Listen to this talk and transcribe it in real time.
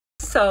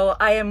Also,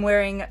 I am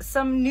wearing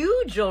some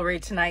new jewelry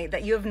tonight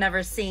that you have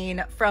never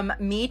seen from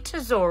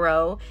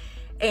Tesoro.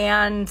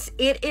 And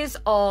it is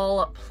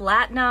all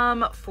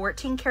platinum,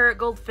 14 karat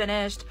gold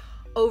finished,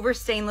 over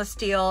stainless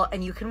steel,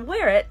 and you can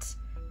wear it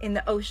in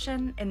the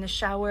ocean, in the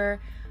shower.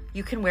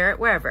 You can wear it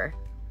wherever.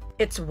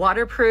 It's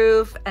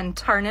waterproof and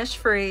tarnish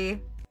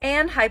free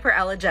and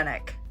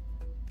hyperallergenic.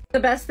 The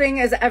best thing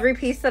is every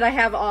piece that I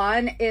have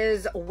on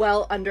is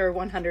well under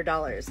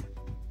 $100.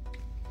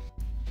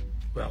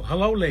 Well,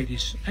 hello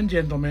ladies and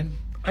gentlemen.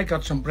 I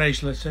got some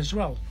bracelets as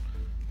well.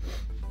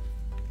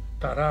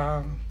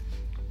 Ta-da!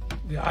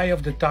 The Eye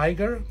of the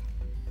Tiger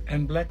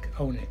and black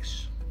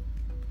onyx.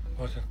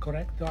 Was that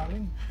correct,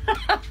 darling?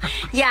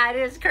 Yeah, it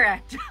is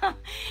correct.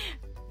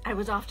 I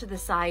was off to the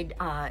side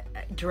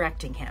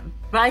directing him,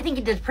 but I think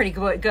he did pretty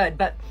good.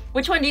 But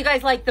which one do you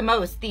guys like the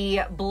most?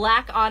 The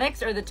black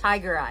onyx or the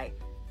tiger eye?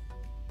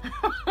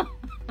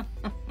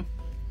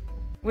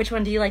 Which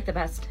one do you like the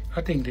best?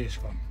 I think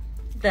this one.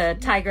 The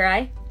tiger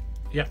eye?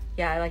 Yeah.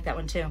 Yeah, I like that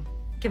one too.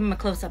 Give him a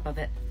close-up of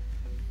it.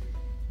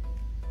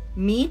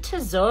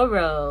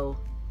 Tesoro.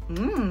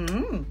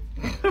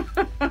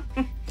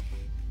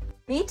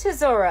 Me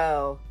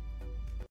Tesoro.